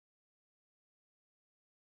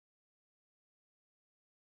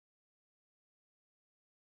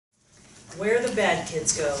Where the Bad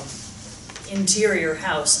Kids Go. Interior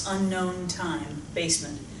house, unknown time,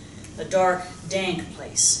 basement. A dark, dank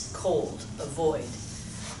place, cold, a void.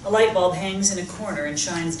 A light bulb hangs in a corner and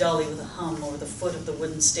shines dully with a hum over the foot of the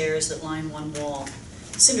wooden stairs that line one wall.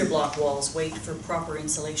 Cinder block walls wait for proper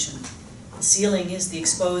insulation. The ceiling is the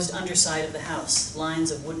exposed underside of the house, lines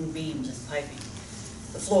of wooden beams and piping.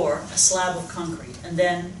 The floor, a slab of concrete, and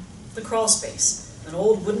then the crawl space, an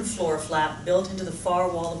old wooden floor flap built into the far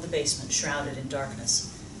wall of the basement, shrouded in darkness.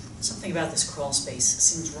 Something about this crawl space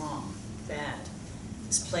seems wrong, bad.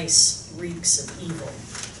 This place reeks of evil.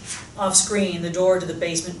 Off-screen, the door to the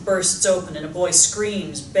basement bursts open and a boy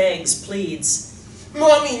screams, begs, pleads.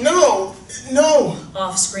 Mommy, no! No!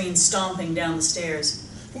 Off-screen, stomping down the stairs.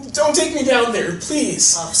 Don't take me down there,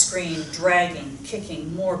 please! Off-screen, dragging,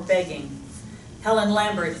 kicking, more begging. Helen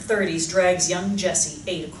Lambert, 30s, drags young Jesse,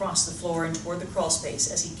 8, across the floor and toward the crawl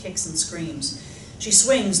space as he kicks and screams. She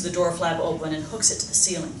swings the door flap open and hooks it to the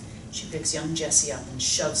ceiling. She picks young Jesse up and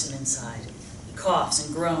shoves him inside. He coughs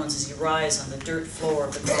and groans as he writhes on the dirt floor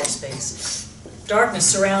of the crawl space. Darkness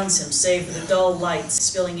surrounds him, save for the dull lights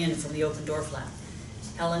spilling in from the open door flap.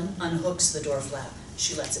 Helen unhooks the door flap.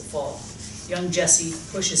 She lets it fall. Young Jesse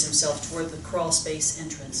pushes himself toward the crawl space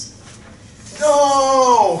entrance.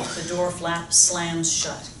 No! The door flap slams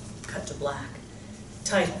shut. Cut to black.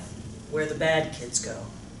 Title, Where the Bad Kids Go.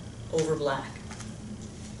 Over black.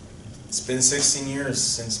 It's been 16 years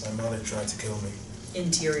since my mother tried to kill me.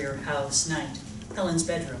 Interior house, night. Helen's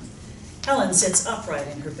bedroom. Helen sits upright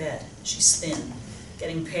in her bed. She's thin,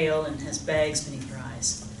 getting pale, and has bags beneath her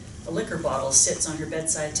eyes. A liquor bottle sits on her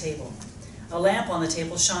bedside table. A lamp on the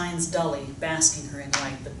table shines dully, basking her in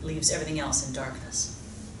light, but leaves everything else in darkness.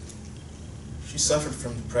 She suffered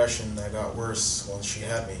from depression that got worse once she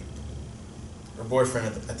had me. Her boyfriend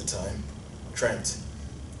at the time, Trent,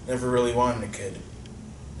 never really wanted a kid,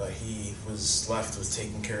 but he was left with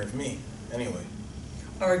taking care of me anyway.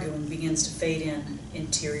 Arguing begins to fade in.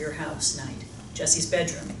 Interior house, night. Jesse's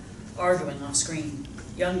bedroom. Arguing off screen.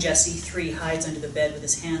 Young Jesse, 3, hides under the bed with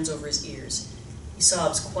his hands over his ears. He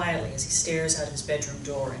sobs quietly as he stares out of his bedroom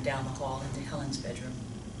door and down the hall into Helen's bedroom.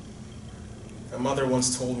 My mother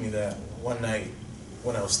once told me that one night,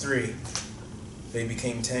 when I was 3, they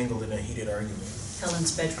became tangled in a heated argument.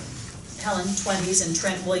 Helen's bedroom. Helen, 20s, and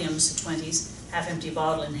Trent Williams, 20s, half-empty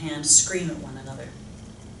bottle in hand, scream at one another.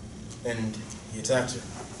 And he attacked her.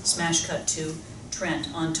 Smash cut to Trent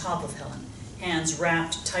on top of Helen, hands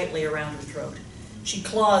wrapped tightly around her throat. She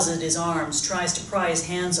claws at his arms, tries to pry his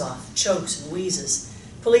hands off, chokes and wheezes.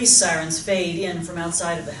 Police sirens fade in from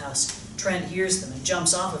outside of the house. Trent hears them and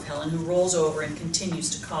jumps off of Helen, who rolls over and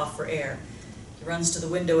continues to cough for air. He runs to the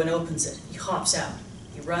window and opens it. He hops out.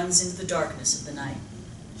 He runs into the darkness of the night.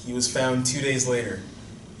 He was found 2 days later.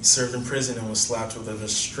 He served in prison and was slapped with a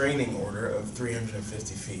restraining order of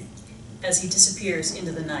 350 feet. As he disappears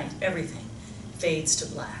into the night, everything fades to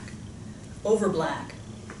black. Over black.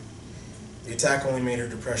 The attack only made her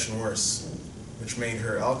depression worse, which made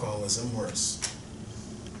her alcoholism worse,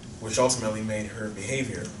 which ultimately made her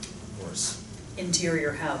behavior worse.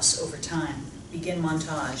 Interior house, over time. Begin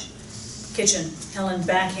montage. Kitchen. Helen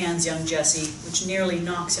backhands young Jesse, which nearly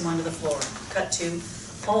knocks him onto the floor. Cut to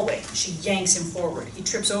hallway. She yanks him forward. He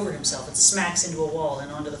trips over himself and smacks into a wall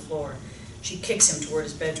and onto the floor. She kicks him toward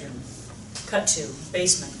his bedroom. Cut to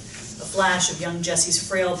basement. A flash of young Jesse's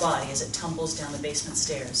frail body as it tumbles down the basement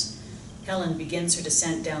stairs. Helen begins her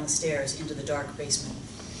descent down the stairs into the dark basement.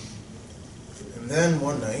 And then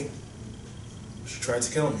one night, she tried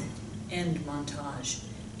to kill me. End montage.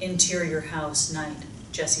 Interior house, night.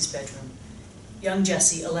 Jesse's bedroom. Young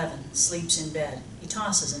Jesse, 11, sleeps in bed. He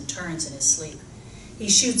tosses and turns in his sleep. He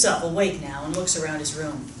shoots up, awake now, and looks around his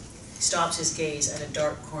room. He stops his gaze at a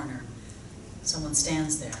dark corner. Someone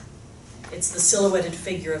stands there. It's the silhouetted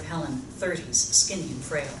figure of Helen, 30s, skinny and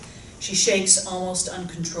frail. She shakes almost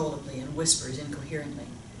uncontrollably and whispers incoherently.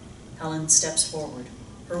 Helen steps forward.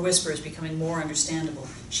 Her whisper is becoming more understandable.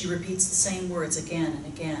 She repeats the same words again and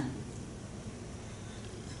again.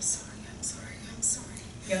 I'm sorry, I'm sorry, I'm sorry.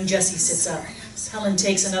 Young Jesse sits up. Helen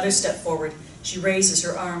takes another step forward. She raises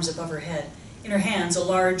her arms above her head. In her hands, a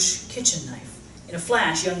large kitchen knife. In a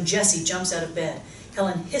flash, young Jesse jumps out of bed.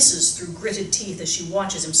 Helen hisses through gritted teeth as she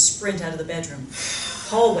watches him sprint out of the bedroom.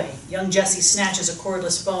 Hallway. Young Jesse snatches a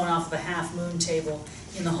cordless phone off of a half-moon table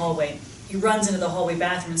in the hallway. He runs into the hallway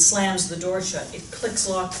bathroom and slams the door shut. It clicks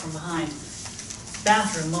locked from behind.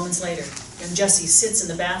 Bathroom, moments later. Young Jesse sits in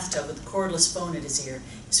the bathtub with the cordless phone at his ear.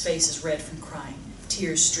 His face is red from crying.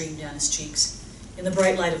 Tears stream down his cheeks. In the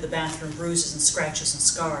bright light of the bathroom, bruises and scratches and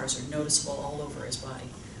scars are noticeable all over his body.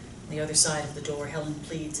 On the other side of the door, Helen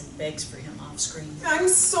pleads and begs for him off-screen. I'm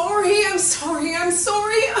sorry, I'm sorry, I'm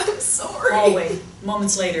sorry, I'm sorry. Hallway.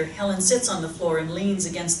 Moments later, Helen sits on the floor and leans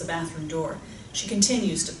against the bathroom door. She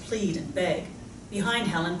continues to plead and beg. Behind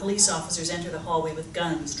Helen, police officers enter the hallway with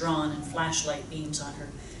guns drawn and flashlight beams on her.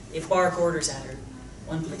 They bark orders at her.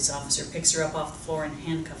 One police officer picks her up off the floor and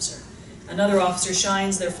handcuffs her. Another officer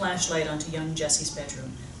shines their flashlight onto young Jessie's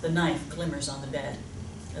bedroom. The knife glimmers on the bed.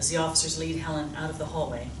 As the officers lead Helen out of the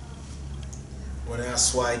hallway. When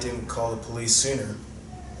asked why I didn't call the police sooner,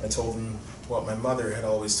 I told them what my mother had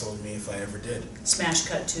always told me if I ever did. Smash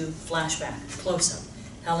cut to flashback, close-up.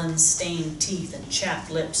 Helen's stained teeth and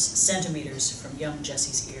chapped lips, centimeters from young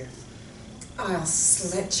Jessie's ear. I'll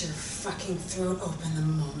slit your fucking throat open the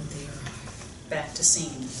moment they arrive. Back to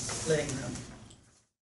scene, living room.